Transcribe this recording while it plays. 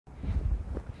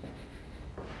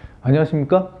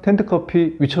안녕하십니까,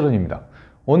 텐트커피 위철원입니다.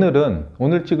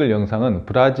 오늘 찍을 영상은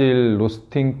브라질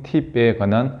로스팅 팁에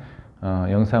관한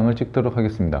영상을 찍도록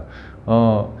하겠습니다.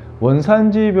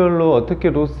 원산지별로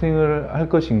어떻게 로스팅을 할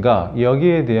것인가,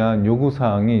 여기에 대한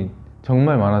요구사항이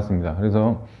정말 많았습니다.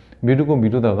 그래서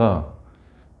미루다가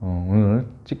오늘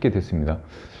찍게 됐습니다.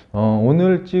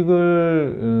 오늘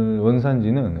찍을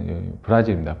원산지는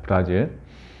브라질입니다.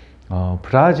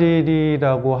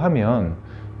 브라질이라고 하면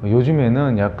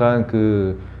요즘에는 약간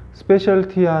그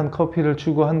스페셜티한 커피를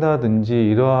추구한다든지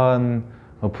이러한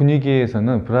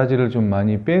분위기에서는 브라질을 좀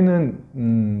많이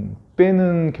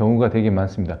빼는 경우가 되게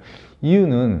많습니다.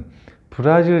 이유는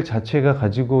브라질 자체가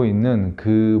가지고 있는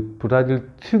그 브라질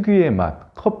특유의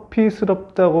맛,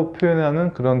 커피스럽다고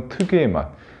표현하는 그런 특유의 맛.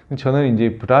 저는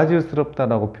이제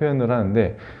브라질스럽다라고 표현을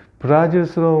하는데,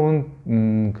 브라질스러운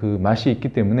그 맛이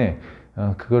있기 때문에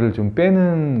그거를 좀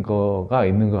빼는 거가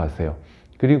있는 것 같아요.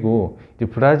 그리고 이제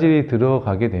브라질이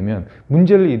들어가게 되면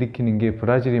문제를 일으키는 게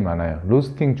브라질이 많아요.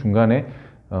 로스팅 중간에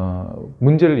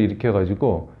문제를 일으켜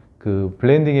가지고 그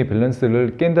블렌딩의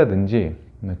밸런스를 깬다든지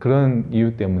그런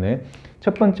이유 때문에,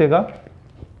 첫 번째가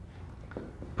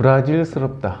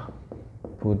브라질스럽다.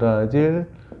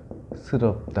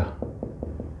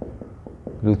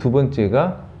 그리고 두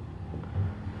번째가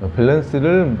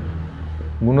밸런스를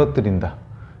무너뜨린다.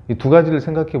 이 두 가지를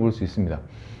생각해 볼 수 있습니다.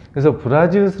 그래서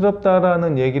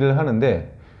브라질스럽다라는 얘기를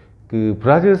하는데, 그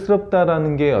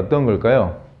브라질스럽다라는 게 어떤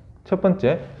걸까요? 첫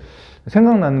번째,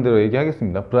 생각나는 대로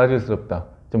얘기하겠습니다. 브라질스럽다,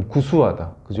 좀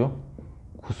구수하다, 그죠?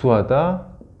 구수하다,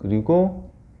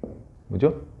 그리고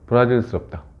뭐죠?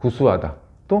 브라질스럽다, 구수하다,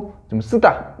 또 좀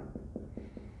쓰다,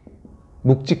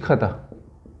 묵직하다,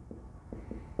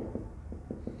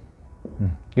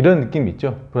 이런 느낌이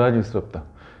있죠. 브라질스럽다.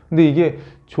 근데 이게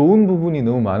좋은 부분이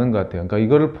너무 많은 것 같아요. 그러니까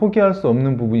이거를 포기할 수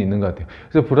없는 부분이 있는 것 같아요.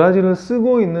 그래서 브라질을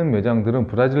쓰고 있는 매장들은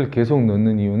브라질을 계속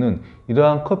넣는 이유는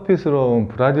이러한 커피스러운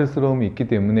브라질스러움이 있기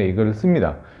때문에 이거를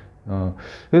씁니다.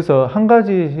 그래서 한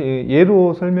가지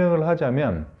예로 설명을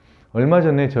하자면, 얼마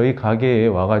전에 저희 가게에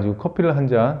와가지고 커피를 한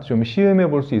잔 좀 시음해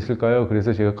볼 수 있을까요?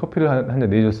 그래서 제가 커피를 한 잔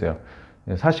내줬어요.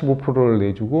 45%를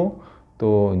내주고,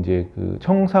 또 이제 그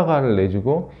청사과를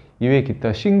내주고, 이외에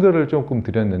기타 싱글을 조금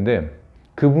드렸는데,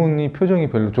 그분이 표정이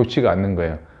별로 좋지가 않는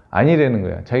거예요. 아니라는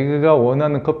거예요. 자기가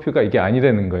원하는 커피가 이게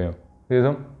아니라는 거예요.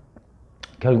 그래서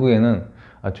결국에는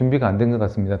준비가 안 된 것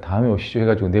같습니다, 다음에 오시죠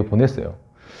해가지고 내보냈어요.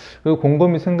 그리고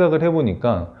곰곰이 생각을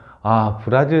해보니까,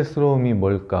 브라질스러움이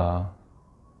뭘까,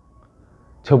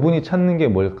 저분이 찾는 게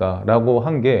뭘까 라고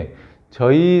한 게,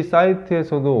 저희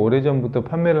사이트에서도 오래전부터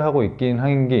판매를 하고 있긴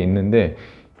한 게 있는데,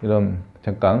 이런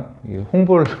잠깐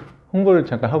홍보를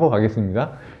잠깐 하고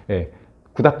가겠습니다. 예.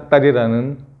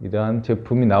 구닥다리라는 이러한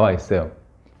제품이 나와 있어요.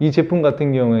 이 제품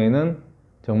같은 경우에는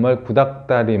정말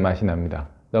구닥다리 맛이 납니다.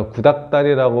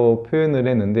 구닥다리라고 표현을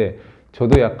했는데,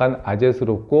 저도 약간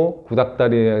아재스럽고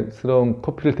구닥다리스러운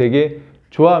커피를 되게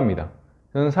좋아합니다.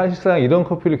 저는 사실상 이런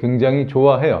커피를 굉장히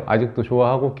좋아해요. 아직도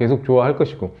좋아하고 계속 좋아할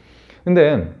것이고.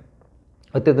 근데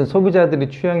어쨌든 소비자들의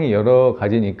취향이 여러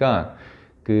가지니까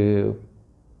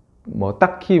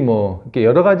딱히 이렇게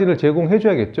여러 가지를 제공해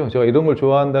줘야겠죠. 제가 이런 걸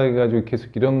좋아한다 해가지고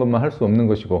계속 이런 것만 할 수 없는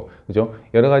것이고, 그죠?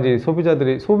 여러 가지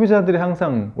소비자들이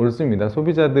항상 옳습니다.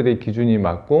 소비자들의 기준이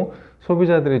맞고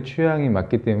소비자들의 취향이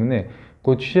맞기 때문에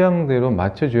그 취향대로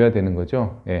맞춰줘야 되는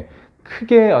거죠. 예.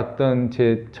 크게 어떤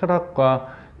제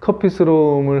철학과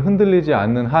커피스러움을 흔들리지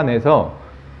않는 한에서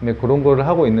그런 거를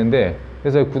하고 있는데,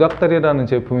 그래서 구닥다리라는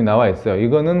제품이 나와 있어요.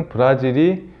 이거는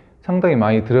브라질이 상당히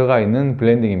많이 들어가 있는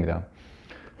블렌딩입니다.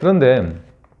 그런데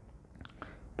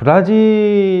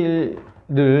브라질을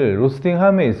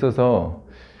로스팅함에 있어서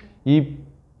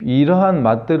이러한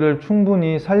맛들을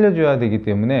충분히 살려줘야 되기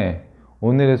때문에,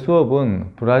 오늘의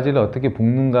수업은 브라질을 어떻게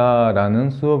볶는가 라는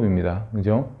수업입니다.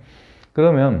 그죠?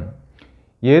 그러면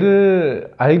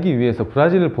얘를 알기 위해서,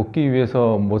 브라질을 볶기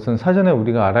위해서 무슨 사전에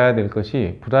우리가 알아야 될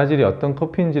것이, 브라질이 어떤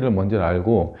커피인지를 먼저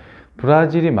알고,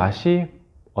 브라질이 맛이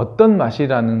어떤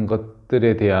맛이라는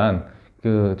것들에 대한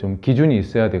좀 기준이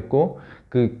있어야 됐고,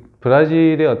 그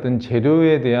브라질의 어떤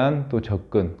재료에 대한 또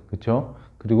접근, 그렇죠?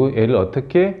 그리고 얘를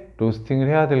어떻게 로스팅을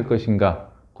해야 될 것인가,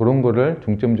 그런 거를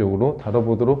중점적으로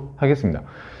다뤄보도록 하겠습니다.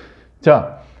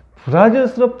 자,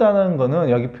 브라질스럽다는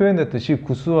거는 여기 표현됐듯이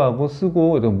구수하고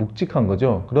쓰고 이런 묵직한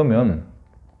거죠. 그러면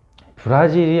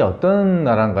브라질이 어떤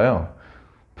나라인가요?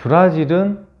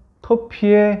 브라질은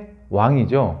커피의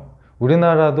왕이죠.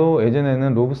 우리나라도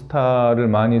예전에는 로부스타를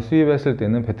많이 수입했을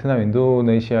때는 베트남,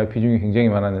 인도네시아 비중이 굉장히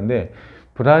많았는데,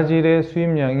 브라질의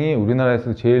수입량이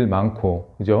우리나라에서 제일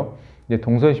많고, 그죠? 이제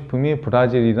동서식품이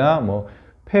브라질이나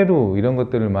페루 이런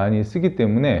것들을 많이 쓰기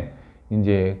때문에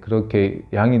이제 그렇게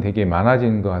양이 되게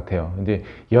많아지는 것 같아요. 이제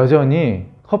여전히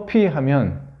커피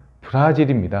하면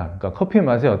브라질입니다. 그러니까 커피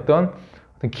맛의 어떤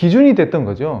기준이 됐던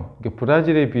거죠.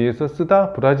 브라질에 비해서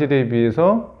쓰다, 브라질에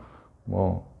비해서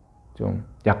뭐 좀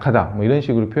약하다, 뭐 이런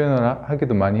식으로 표현을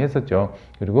하기도 많이 했었죠.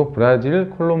 그리고 브라질,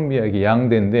 콜롬비아 이게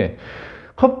양대인데,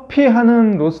 커피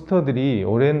하는 로스터들이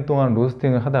오랜 동안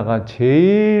로스팅을 하다가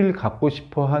제일 갖고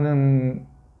싶어 하는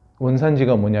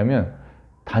원산지가 뭐냐면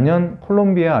단연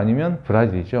콜롬비아 아니면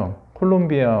브라질이죠.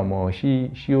 콜롬비아 뭐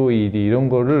COED 이런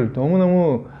거를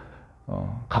너무너무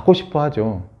갖고 싶어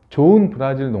하죠. 좋은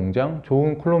브라질 농장,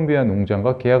 좋은 콜롬비아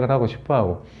농장과 계약을 하고 싶어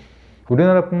하고,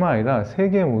 우리나라뿐만 아니라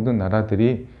세계 모든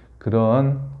나라들이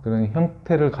그런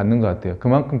형태를 갖는 것 같아요.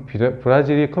 그만큼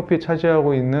브라질이 커피에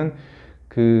차지하고 있는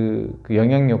그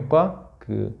영향력과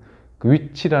그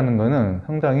위치라는 거는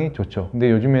상당히 좋죠. 근데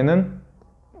요즘에는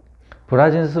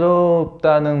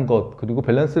브라질스럽다는 것, 그리고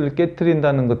밸런스를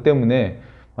깨트린다는 것 때문에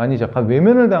많이 약간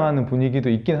외면을 당하는 분위기도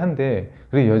있긴 한데,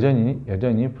 그리고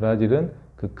여전히 브라질은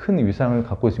그 큰 위상을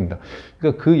갖고 있습니다.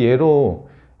 그러니까 그 예로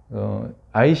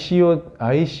ICO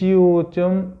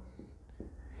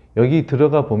여기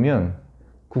들어가 보면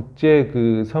국제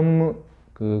그 선물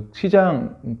그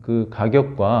시장 그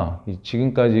가격과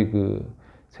지금까지 그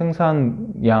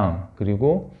생산량,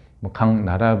 그리고 뭐 각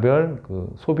나라별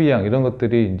그 소비량 이런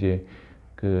것들이 이제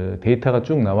그 데이터가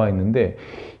쭉 나와 있는데,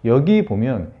 여기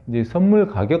보면 이제 선물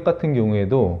가격 같은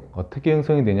경우에도 어떻게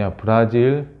형성이 되냐.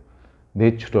 브라질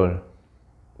내추럴,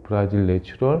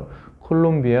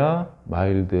 콜롬비아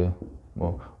마일드,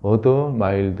 뭐 어더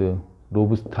마일드,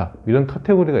 로부스타 이런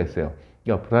카테고리가 있어요.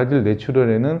 그러니까 브라질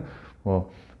내추럴에는 뭐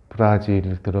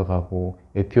브라질 들어가고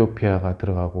에티오피아가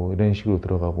들어가고 이런 식으로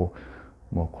들어가고,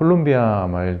 뭐 콜롬비아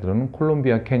마일드는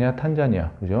콜롬비아, 케냐,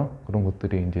 탄자니아, 그죠? 그런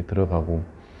것들이 이제 들어가고,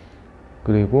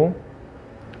 그리고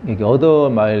이게 어더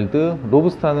마일드,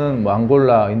 로부스타는 뭐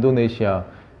앙골라, 인도네시아,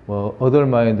 뭐 어더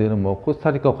마일드는 뭐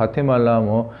코스타리카, 과테말라,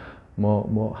 뭐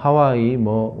하와이,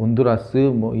 뭐 온두라스,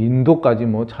 뭐 인도까지,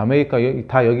 뭐 자메이카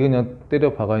다 여기 그냥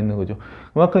때려 박아 있는 거죠.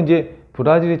 그만큼 이제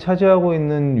브라질이 차지하고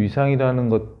있는 위상이라는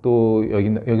것도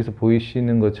여기서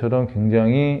보이시는 것처럼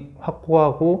굉장히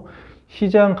확고하고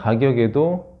시장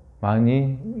가격에도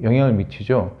많이 영향을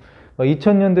미치죠.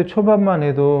 2000년대 초반만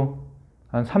해도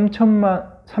한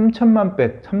 3천만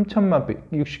백,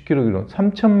 60kg,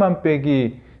 3천만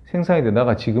백이 생산이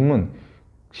되다가 지금은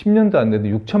 10년도 안 돼도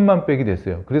 6천만 백이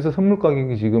됐어요. 그래서 선물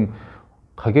가격이 지금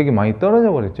가격이 많이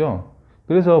떨어져 버렸죠.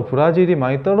 그래서 브라질이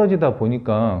많이 떨어지다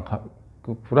보니까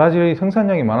브라질의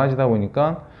생산량이 많아지다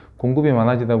보니까 공급이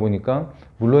많아지다 보니까,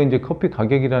 물론 이제 커피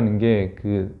가격이라는 게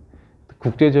그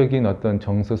국제적인 어떤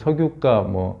정서, 석유가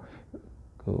뭐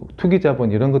그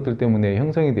투기자본 이런 것들 때문에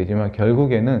형성이 되지만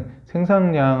결국에는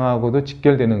생산량하고도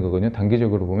직결되는 거거든요.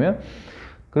 단기적으로 보면.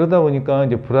 그러다 보니까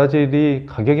이제 브라질이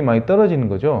가격이 많이 떨어지는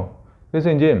거죠. 그래서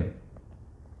이제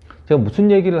제가 무슨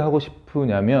얘기를 하고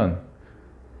싶으냐면,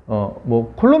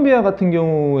 뭐 콜롬비아 같은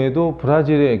경우에도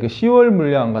브라질의 그 10월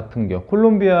물량 같은 경우,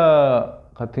 콜롬비아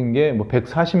같은 게 뭐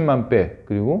 140만 배,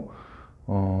 그리고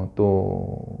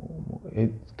또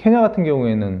케냐 같은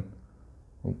경우에는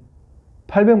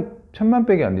 1000만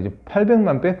백이 안 되죠.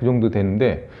 800만 배 그 정도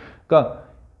되는데, 그러니까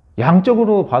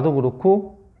양적으로 봐도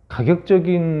그렇고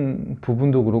가격적인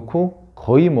부분도 그렇고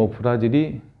거의 뭐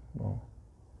브라질이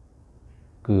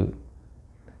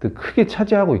크게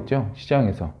차지하고 있죠,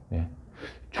 시장에서. 예.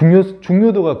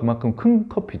 중요도가 그만큼 큰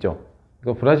커피죠.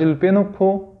 그러니까 브라질을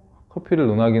빼놓고 커피를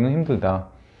논하기는 힘들다.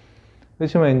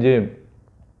 그렇지만 이제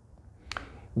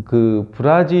그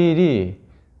브라질이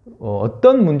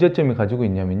어떤 문제점을 가지고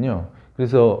있냐면요.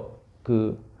 그래서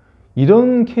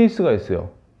이런 케이스가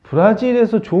있어요.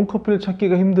 브라질에서 좋은 커피를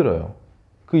찾기가 힘들어요.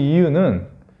 그 이유는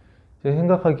제가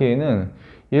생각하기에는,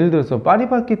 예를 들어서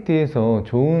파리바게뜨에서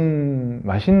좋은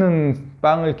맛있는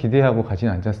빵을 기대하고 가진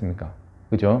않지 않습니까?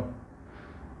 그죠?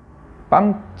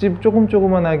 빵집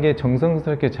조그만하게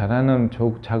정성스럽게 잘하는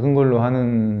작은 걸로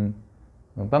하는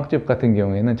빵집 같은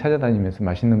경우에는 찾아다니면서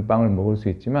맛있는 빵을 먹을 수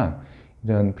있지만,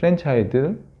 이런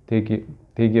프랜차이즈들,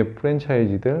 대기업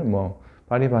프랜차이즈들, 뭐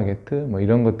파리바게뜨 뭐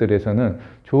이런 것들에서는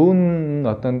좋은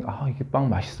어떤 이게 빵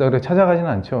맛있어 그래 찾아가지는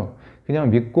않죠. 그냥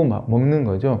믿고 먹는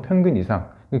거죠. 평균 이상.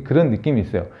 그런 느낌이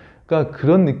있어요. 그러니까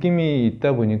그런 느낌이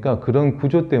있다 보니까, 그런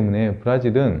구조 때문에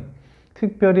브라질은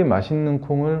특별히 맛있는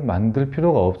콩을 만들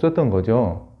필요가 없었던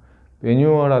거죠.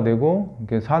 매뉴얼화되고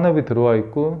산업이 들어와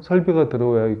있고 설비가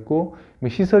들어와 있고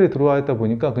시설이 들어와 있다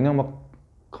보니까 그냥 막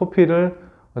커피를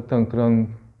어떤 그런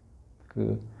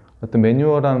어떤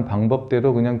매뉴얼한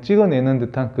방법대로 그냥 찍어내는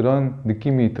듯한 그런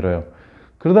느낌이 들어요.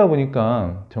 그러다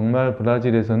보니까 정말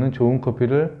브라질에서는 좋은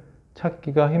커피를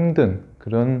찾기가 힘든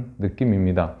그런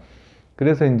느낌입니다.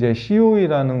 그래서 이제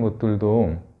COE라는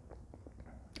것들도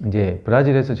이제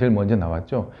브라질에서 제일 먼저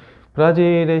나왔죠.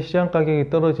 브라질의 시장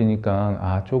가격이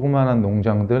떨어지니까 조그마한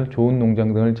농장들, 좋은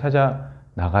농장들을 찾아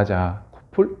나가자.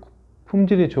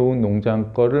 품질이 좋은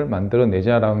농장 거를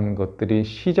만들어내자라는 것들이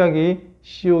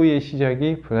COE의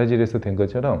시작이 브라질에서 된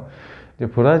것처럼 이제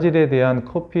브라질에 대한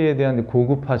커피에 대한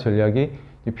고급화 전략이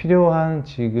필요한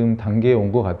지금 단계에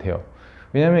온 것 같아요.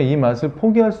 왜냐하면 이 맛을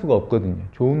포기할 수가 없거든요.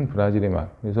 좋은 브라질의 맛.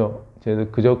 그래서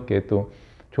제가 그저께 또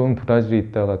좋은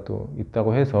브라질이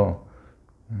있다고 해서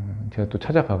제가 또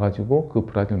찾아가가지고 그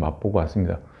브라질 맛보고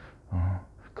왔습니다.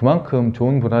 그만큼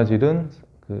좋은 브라질은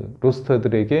그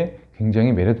로스터들에게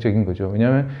굉장히 매력적인 거죠.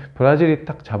 왜냐하면 브라질이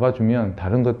딱 잡아주면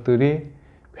다른 것들이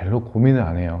별로 고민을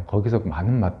안 해요. 거기서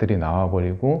많은 맛들이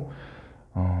나와버리고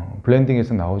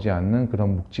블렌딩에서 나오지 않는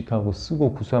그런 묵직하고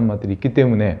쓰고 구수한 맛들이 있기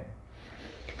때문에.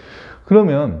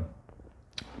 그러면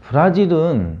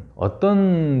브라질은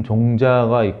어떤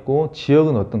종자가 있고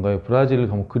지역은 어떤가요? 브라질을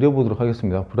한번 그려보도록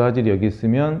하겠습니다. 브라질이 여기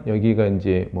있으면 여기가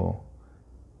이제 뭐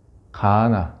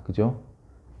가나, 그죠?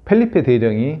 펠리페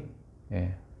대령이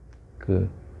그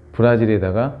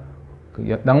브라질에다가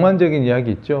그 낭만적인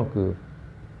이야기 있죠. 그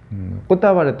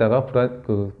꽃다발에다가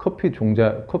그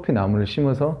커피 나무를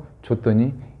심어서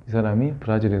줬더니 이 사람이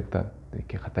브라질에다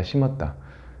이렇게 갖다 심었다.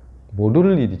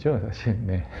 모를 일이죠, 사실.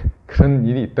 네. 그런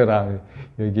일이 있더라.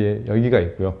 여기가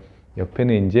있고요.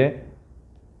 옆에는 이제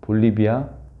볼리비아,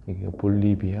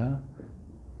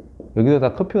 여기도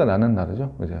다 커피가 나는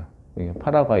나라죠, 그죠? 여기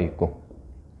파라과이 있고,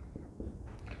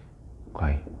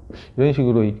 과이 이런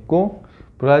식으로 있고,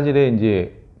 브라질에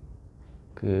이제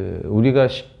우리가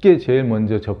쉽게 제일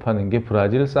먼저 접하는 게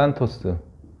브라질 산토스.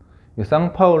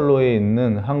 상파울로에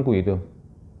있는 항구 이름.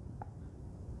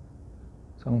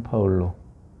 상파울로.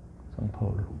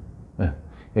 네.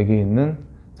 여기 있는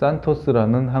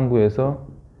산토스라는 항구에서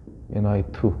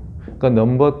NI2. 그러니까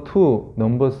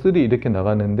넘버 3 이렇게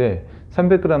나가는데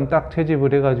 300g 딱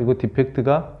채집을 해가지고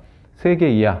디펙트가 3개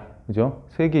이하. 그죠?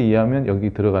 3개 이하면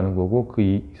여기 들어가는 거고 그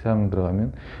이상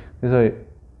들어가면. 그래서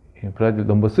브라질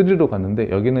넘버 3로 갔는데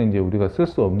여기는 이제 우리가 쓸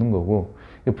수 없는 거고.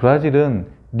 브라질은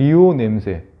리오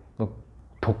냄새.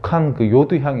 독한 그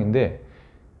요드 향인데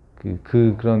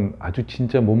그런 아주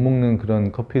진짜 못 먹는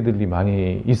그런 커피들이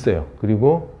많이 있어요.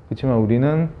 그리고 그렇지만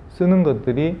우리는 쓰는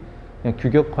것들이 그냥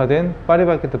규격화된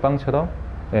파리바게뜨 빵처럼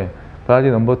브라질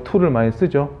넘버 2를 많이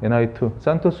쓰죠. NI2,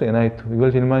 산토스 NI2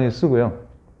 이걸 제일 많이 쓰고요.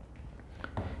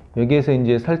 여기에서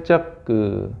이제 살짝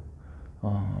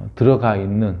들어가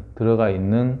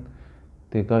있는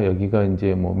데가 여기가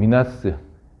이제 뭐 미나스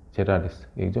제라레스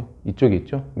여기죠. 이쪽에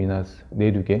있죠. 미나스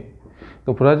내륙에.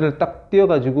 그러니까 브라질을 딱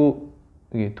띄어가지고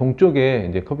동쪽에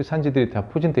이제 커피 산지들이 다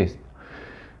포진되어 있습니다.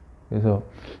 그래서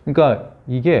그러니까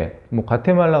이게 뭐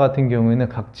과테말라 같은 경우에는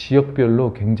각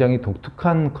지역별로 굉장히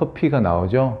독특한 커피가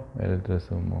나오죠. 예를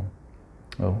들어서 뭐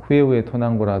후에후에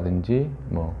토난고라든지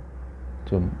뭐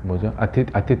좀 뭐죠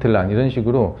아티틀란 이런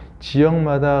식으로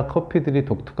지역마다 커피들이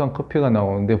독특한 커피가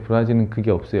나오는데 브라질은 그게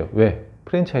없어요. 왜?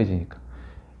 프랜차이즈니까.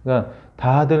 그러니까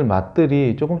다들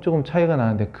맛들이 조금 차이가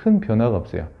나는데 큰 변화가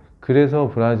없어요. 그래서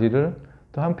브라질을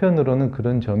또 한편으로는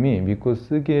그런 점이 믿고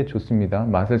쓰기에 좋습니다.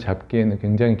 맛을 잡기에는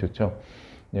굉장히 좋죠.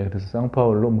 그래서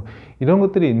상파울로 뭐 이런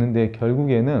것들이 있는데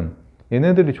결국에는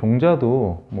얘네들이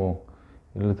종자도 뭐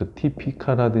예를 들어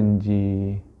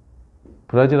티피카라든지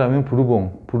브라질 하면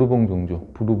부르봉 종주,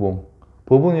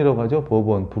 버본이라고 하죠.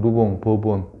 버본, 부르봉,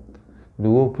 버본.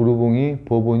 그리고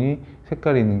버본이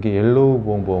색깔이 있는 게 옐로우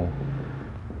버본.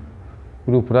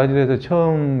 그리고 브라질에서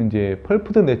처음 이제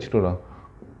펄푸드 내추럴한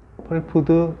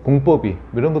펄푸드 공법이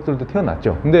이런 것들도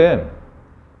태어났죠. 근데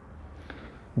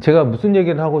제가 무슨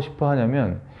얘기를 하고 싶어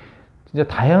하냐면 진짜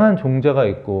다양한 종자가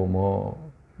있고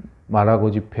뭐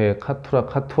마라고지페, 카투라,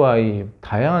 카투아이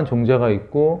다양한 종자가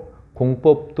있고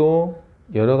공법도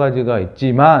여러 가지가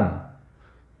있지만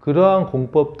그러한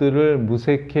공법들을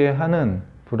무색해하는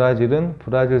브라질은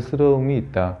브라질스러움이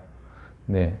있다.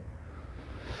 네,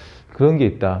 그런 게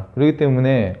있다. 그렇기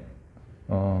때문에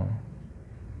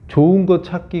좋은 것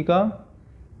찾기가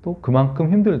또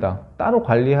그만큼 힘들다. 따로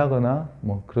관리하거나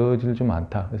뭐 그러질 좀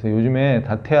않다. 그래서 요즘에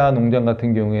다테아 농장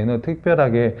같은 경우에는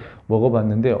특별하게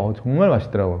먹어봤는데 정말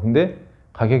맛있더라고요. 근데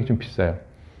가격이 좀 비싸요.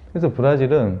 그래서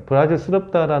브라질은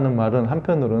브라질스럽다라는 말은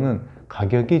한편으로는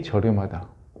가격이 저렴하다.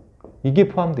 이게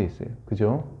포함되어 있어요.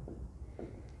 그죠?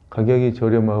 가격이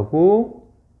저렴하고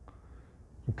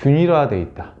균일화되어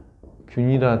있다.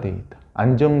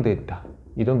 안정되어 있다.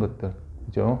 이런 것들.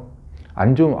 그죠?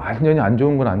 완전히 안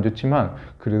좋은 건 안 좋지만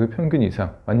그래도 평균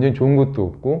이상. 완전히 좋은 것도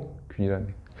없고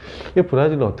균일한데. 이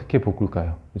브라질을 어떻게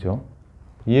바꿀까요? 그죠?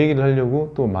 이 얘기를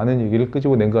하려고 또 많은 얘기를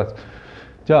끄집어 낸 것 같습니다.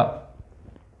 자,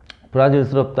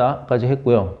 브라질스럽다까지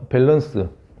했고요. 밸런스.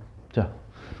 자,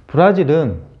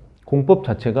 브라질은 공법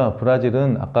자체가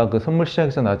브라질은 아까 그 선물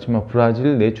시작에서 나왔지만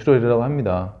브라질 내추럴이라고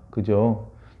합니다.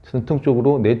 그죠?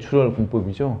 전통적으로 내추럴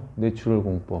공법이죠. 내추럴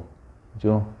공법.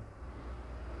 그죠?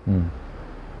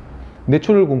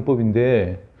 내추럴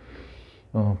공법인데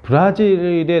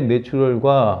브라질의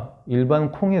내추럴과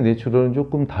일반 콩의 내추럴은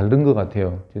조금 다른 것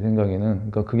같아요. 제 생각에는.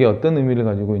 그러니까 그게 어떤 의미를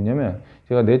가지고 있냐면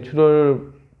제가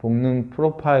내추럴 볶는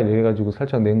프로파일 해가지고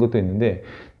살짝 낸 것도 있는데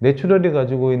내추럴이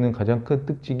가지고 있는 가장 큰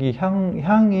특징이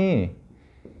향이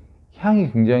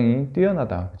굉장히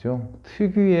뛰어나다. 그죠?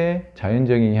 특유의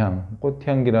자연적인 향,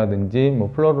 꽃향기라든지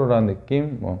뭐 플로럴한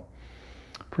느낌, 뭐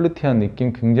플루티한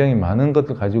느낌 굉장히 많은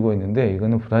것들 가지고 있는데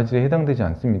이거는 브라질에 해당되지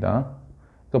않습니다.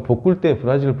 그러니까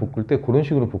브라질을 볶을 때 그런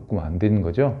식으로 볶으면 안 되는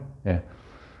거죠. 예.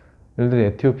 예를 들어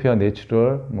에티오피아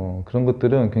내추럴 뭐 그런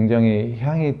것들은 굉장히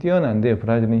향이 뛰어난데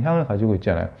브라질은 향을 가지고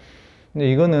있잖아요.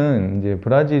 근데 이거는 이제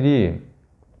브라질이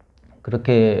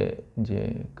그렇게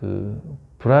이제 그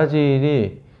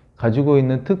브라질이 가지고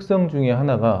있는 특성 중에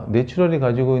하나가 내추럴이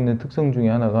가지고 있는 특성 중에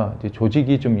하나가 이제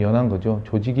조직이 좀 연한 거죠.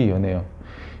 조직이 연해요.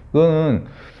 이거는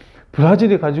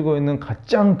브라질이 가지고 있는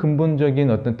가장 근본적인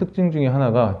어떤 특징 중에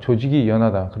하나가 조직이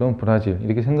연하다. 그럼 브라질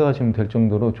이렇게 생각하시면 될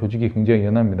정도로 조직이 굉장히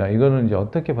연합니다. 이거는 이제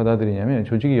어떻게 받아들이냐면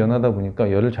조직이 연하다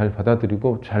보니까 열을 잘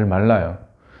받아들이고 잘 말라요.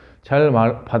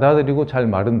 받아들이고 잘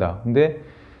마른다. 근데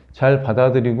잘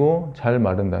받아들이고 잘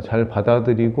마른다. 잘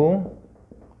받아들이고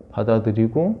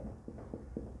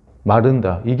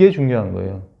마른다. 이게 중요한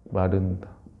거예요. 마른다.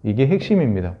 이게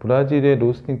핵심입니다. 브라질의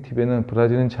로스팅 팁에는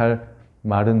브라질은 잘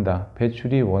마른다.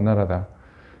 배출이 원활하다.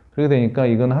 그렇게 되니까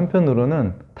이건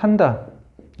한편으로는 탄다.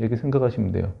 이렇게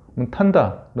생각하시면 돼요. 그럼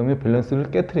탄다. 그러면 밸런스를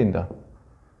깨트린다.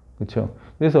 그렇죠?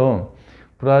 그래서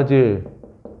브라질,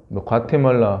 뭐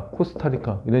과테말라,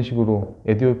 코스타리카 이런 식으로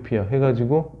에티오피아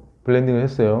해가지고 블렌딩을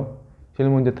했어요. 제일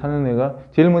먼저 타는 애가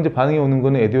제일 먼저 반응이 오는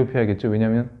거는 에티오피아겠죠.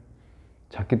 왜냐하면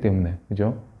작기 때문에.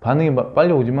 그죠? 반응이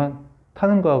빨리 오지만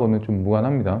타는 거하고는 좀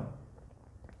무관합니다.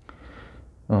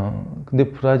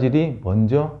 근데 브라질이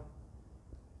먼저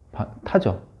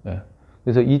타죠. 예.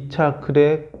 그래서 2차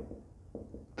크랙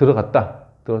들어갔다.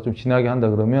 좀 진하게 한다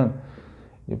그러면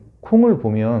콩을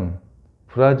보면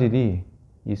브라질이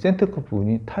이 센터컵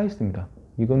부분이 타 있습니다.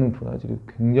 이거는 브라질이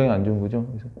굉장히 안 좋은 거죠.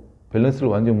 그래서 밸런스를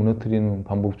완전 무너뜨리는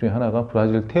방법 중에 하나가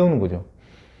브라질을 태우는 거죠.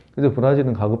 그래서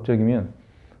브라질은 가급적이면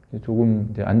조금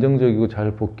이제 안정적이고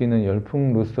잘 볶이는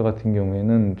열풍 로스터 같은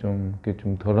경우에는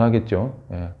좀 덜 하겠죠.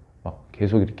 예. 막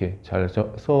계속 이렇게 잘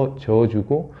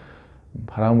저어주고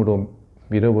바람으로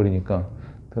밀어버리니까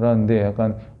덜하는데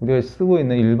약간 우리가 쓰고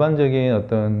있는 일반적인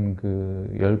어떤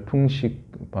그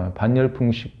열풍식,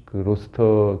 반열풍식 그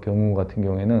로스터 경우 같은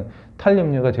경우에는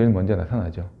탄력료가 제일 먼저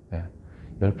나타나죠. 예.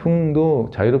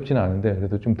 열풍도 자유롭지는 않은데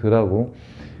그래도 좀 덜하고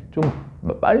좀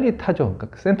빨리 타죠.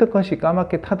 그러니까 센터컷이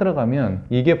까맣게 타들어가면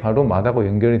이게 바로 맛하고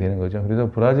연결이 되는 거죠.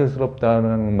 그래서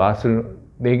브라질스럽다는 맛을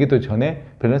내기도 전에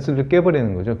밸런스를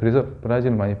깨버리는 거죠. 그래서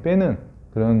브라질을 많이 빼는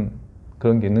그런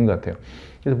게 있는 것 같아요.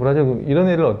 그래서 브라질 이런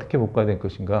애를 어떻게 볶아야 될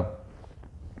것인가?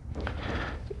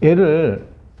 얘를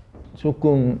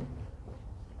조금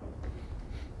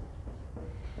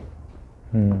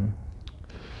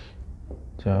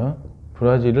자,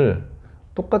 브라질을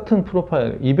똑같은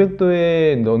프로파일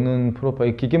 200도에 넣는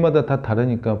프로파일 기계마다 다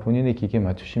다르니까 본인의 기계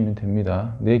맞추시면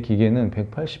됩니다. 내 기계는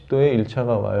 180도에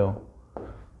 1차가 와요.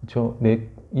 그렇죠? 내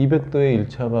 200도에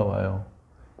 1차가 와요.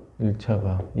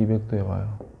 1차가 200도에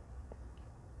와요.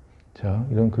 자,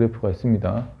 이런 그래프가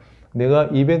있습니다. 내가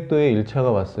 200도에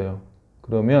 1차가 왔어요.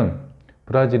 그러면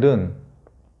브라질은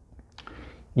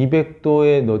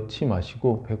 200도에 넣지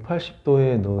마시고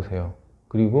 180도에 넣으세요.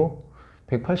 그리고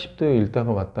 180도에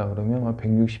일다가 왔다 그러면 한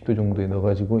 160도 정도에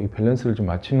넣어가지고 이 밸런스를 좀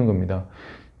맞추는 겁니다.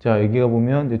 자, 여기가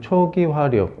보면 이제 초기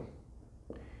화력,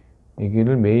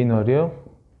 여기를 메인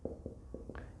화력,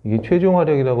 이게 최종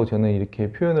화력이라고 저는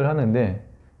이렇게 표현을 하는데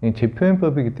제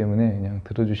표현법이기 때문에 그냥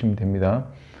들어주시면 됩니다.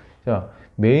 자,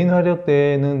 메인 화력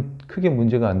때는 크게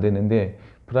문제가 안 되는데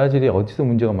브라질이 어디서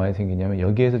문제가 많이 생기냐면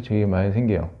여기에서 되게 많이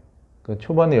생겨요. 그러니까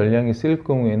초반에 열량이 쓸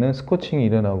경우에는 스코칭이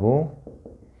일어나고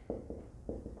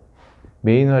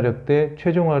메인 화력 때,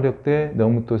 최종 화력 때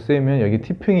너무 또 세면 여기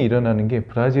티핑이 일어나는 게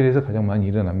브라질에서 가장 많이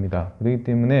일어납니다. 그렇기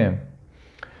때문에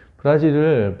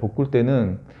브라질을 볶을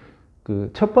때는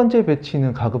그 첫 번째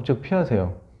배치는 가급적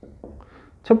피하세요.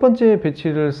 첫 번째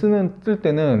배치를 쓸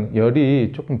때는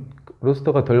열이 조금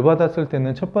로스터가 덜 받았을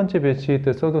때는 첫 번째 배치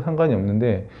때 써도 상관이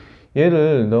없는데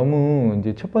얘를 너무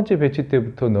이제 첫 번째 배치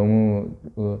때부터 너무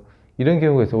이런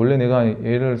경우가 있어요. 원래 내가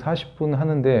얘를 40분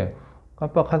하는데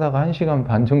깜빡하다가 1시간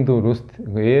반 정도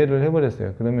예열을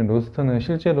해버렸어요. 그러면 로스터는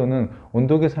실제로는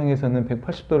온도 계상에서는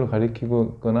 180도를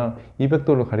가리키고 있거나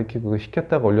 200도를 가리키고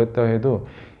식혔다가 올렸다가 해도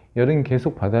열은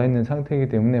계속 받아 있는 상태이기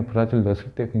때문에 브라질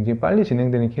넣었을 때 굉장히 빨리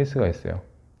진행되는 케이스가 있어요.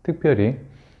 특별히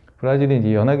브라질이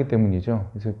이제 연하기 때문이죠.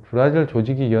 그래서 브라질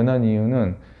조직이 연한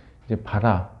이유는 이제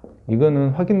이거는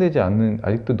확인되지 않는,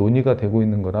 아직도 논의가 되고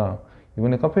있는 거라,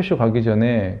 이번에 카페쇼 가기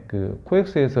전에 그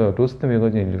코엑스에서 로스트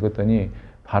매거진을 읽었더니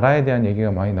발화에 대한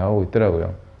얘기가 많이 나오고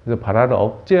있더라고요. 그래서 발화를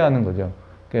억제하는 거죠.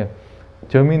 그러니까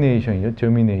저미네이션이죠.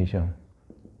 저미네이션.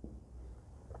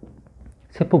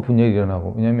 세포 분열이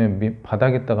일어나고, 왜냐면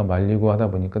바닥에다가 말리고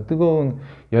하다 보니까 뜨거운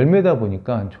열매다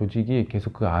보니까 조직이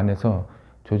계속 그 안에서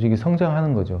조직이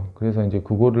성장하는 거죠. 그래서 이제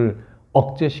그거를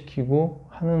억제시키고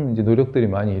하는 이제 노력들이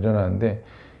많이 일어나는데,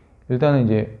 일단은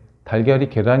이제 달걀이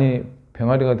계란이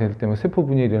병아리가 될 때면 세포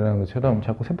분열이 일어나는 것처럼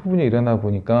자꾸 세포 분열이 일어나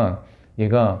보니까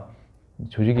얘가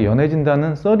조직이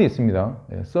연해진다는 썰이 있습니다.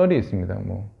 예, 썰이 있습니다.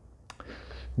 뭐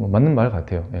맞는 말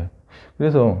같아요. 예.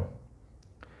 그래서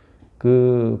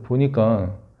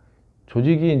보니까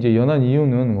조직이 이제 연한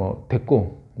이유는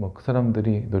됐고, 그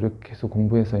사람들이 노력해서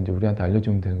공부해서 이제 우리한테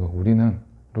알려주면 되는 거고, 우리는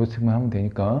로스팅만 하면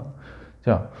되니까.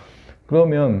 자,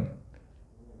 그러면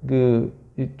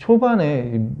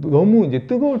초반에 너무 이제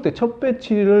뜨거울 때 첫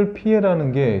배치를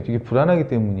피해라는 게 이게 불안하기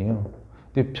때문이에요.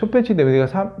 근데 첫 배치 때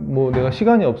내가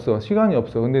시간이 없어.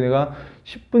 근데 내가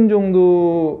 10분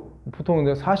정도, 보통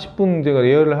 40분 제가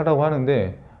예열을 하라고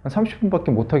하는데 한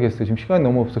 30분밖에 못 하겠어요. 지금 시간이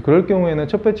너무 없어. 그럴 경우에는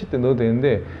첫 배치 때 넣어도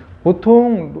되는데,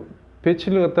 보통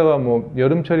배치를 갖다가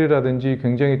여름철이라든지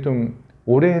굉장히 좀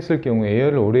오래 했을 경우에,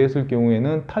 예열을 오래 했을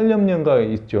경우에는 탄력연가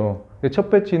있죠. 근데 첫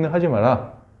배치는 하지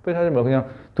마라. 그냥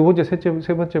두 번째, 세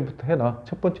번째부터 해라.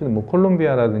 첫 번째는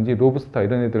콜롬비아라든지 로부스타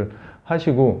이런 애들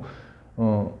하시고,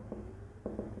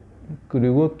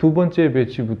 그리고 두 번째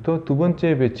배치부터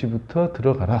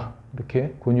들어가라.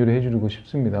 이렇게 권유를 해주고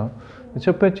싶습니다.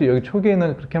 첫 배치, 여기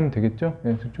초기에는 그렇게 하면 되겠죠?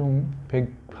 예, 좀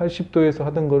 180도에서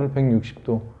하던 거를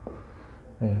 160도.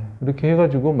 예, 이렇게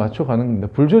해가지고 맞춰가는 겁니다.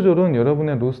 불 조절은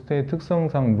여러분의 로스트의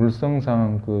특성상,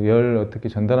 물성상, 열 어떻게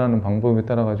전달하는 방법에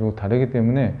따라 가지고 다르기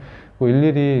때문에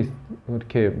일일이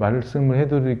이렇게 말씀을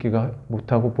해드리기가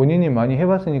못하고, 본인이 많이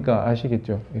해봤으니까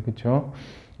아시겠죠? 예, 그렇죠?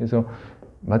 그래서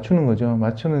맞추는 거죠.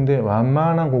 맞추는데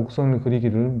완만한 곡선을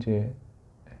그리기를 이제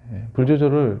불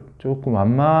조절을 조금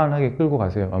완만하게 끌고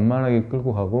가세요. 완만하게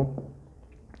끌고 가고,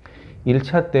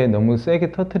 1차 때 너무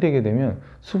세게 터트리게 되면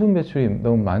수분 배출이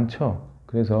너무 많죠.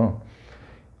 그래서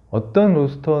어떤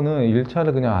로스터는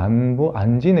 1차를 그냥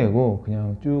안 지내고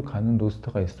그냥 쭉 가는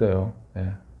로스터가 있어요.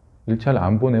 예. 1차를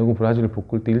안 보내고 브라질을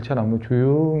볶을 때 1차를 안 보고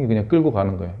조용히 그냥 끌고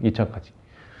가는 거예요. 2차까지.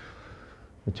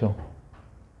 그렇죠?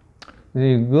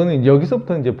 이거는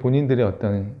여기서부터 이제 본인들의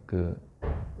어떤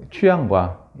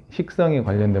취향과 식성에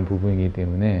관련된 부분이기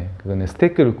때문에, 그거는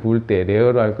스테이크를 구울 때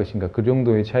레어로 할 것인가 그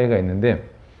정도의 차이가 있는데,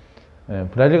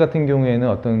 브라질 같은 경우에는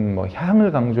어떤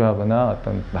향을 강조하거나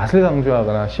어떤 맛을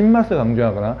강조하거나 신맛을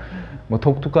강조하거나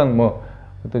독특한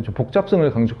어떤 좀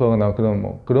복잡성을 강조하거나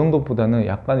그런 것보다는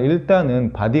약간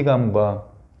일단은 바디감과,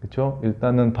 그렇죠?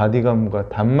 일단은 바디감과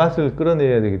단맛을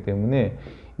끌어내야 되기 때문에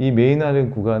이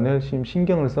메인하는 구간을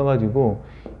신경을 써가지고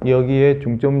여기에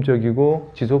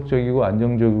중점적이고 지속적이고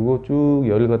안정적이고 쭉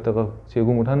열을 갖다가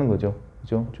제공을 하는 거죠.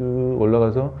 그죠? 쭉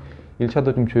올라가서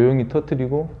 1차도 좀 조용히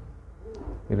터뜨리고,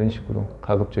 이런 식으로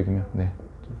가급적이면, 네.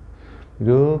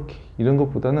 이렇게, 이런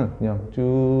것보다는 그냥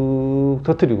쭉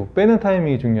터뜨리고, 빼는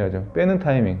타이밍이 중요하죠. 빼는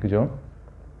타이밍, 그죠?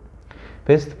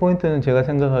 베스트 포인트는 제가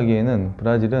생각하기에는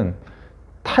브라질은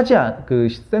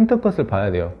센터 컷을 봐야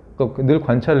돼요. 그러니까 늘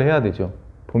관찰을 해야 되죠.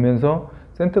 보면서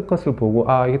센터 컷을 보고,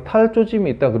 이게 탈 조짐이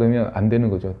있다 그러면 안 되는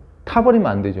거죠. 타버리면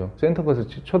안 되죠. 센터 컷을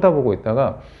쳐다보고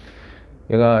있다가,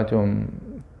 얘가 좀,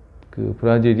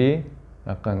 브라질이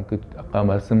약간 아까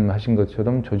말씀하신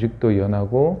것처럼 조직도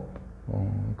연하고,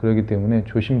 그러기 때문에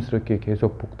조심스럽게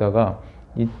계속 볶다가,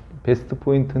 이 베스트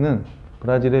포인트는,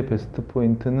 브라질의 베스트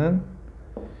포인트는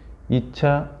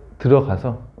 2차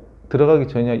들어가기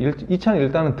전이야. 2차는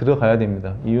일단은 들어가야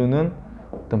됩니다. 이유는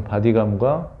어떤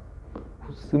바디감과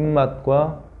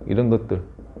쓴맛과 이런 것들,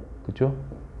 그죠?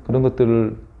 그런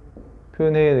것들을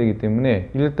표현해야 되기 때문에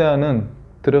일단은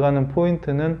들어가는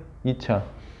포인트는 2차.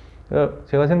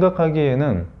 제가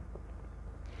생각하기에는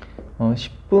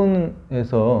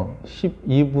 10분에서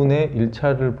 12분에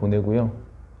 1차를 보내고요.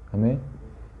 그 다음에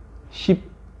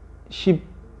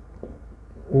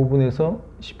 15분에서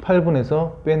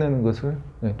 18분에서 빼내는 것을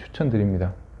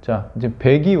추천드립니다. 자, 이제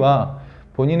배기와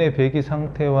본인의 배기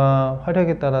상태와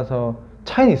화력에 따라서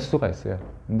차이는 있을 수가 있어요.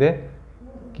 근데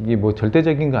이게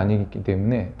절대적인 거 아니기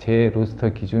때문에 제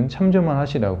로스터 기준 참조만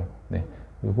하시라고. 네.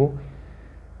 그리고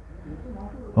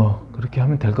그렇게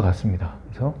하면 될 것 같습니다.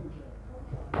 그래서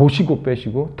보시고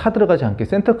빼시고 타 들어가지 않게,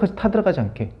 센터컷이 타 들어가지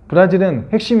않게. 브라질은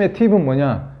핵심의 팁은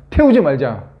뭐냐? 태우지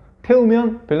말자.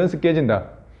 태우면 밸런스 깨진다.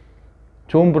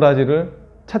 좋은 브라질을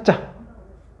찾자.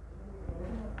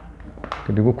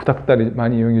 그리고 구닥다리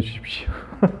많이 이용해 주십시오.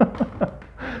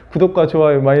 구독과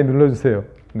좋아요 많이 눌러주세요.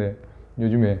 네,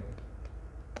 요즘에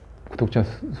구독자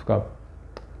수가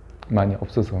많이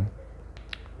없어서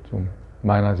좀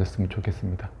많아졌으면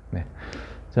좋겠습니다. 네.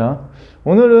 자,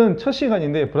 오늘은 첫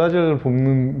시간인데 브라질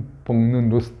볶는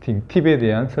로스팅 팁에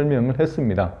대한 설명을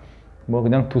했습니다. 뭐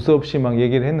그냥 두서없이 막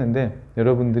얘기를 했는데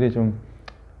여러분들이 좀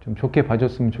좋게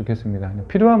봐줬으면 좋겠습니다.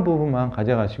 필요한 부분만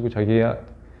가져가시고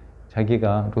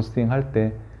자기가 로스팅 할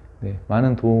때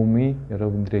많은 도움이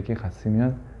여러분들에게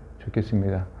갔으면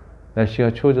좋겠습니다.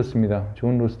 날씨가 추워졌습니다.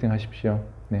 좋은 로스팅 하십시오.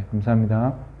 네,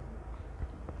 감사합니다.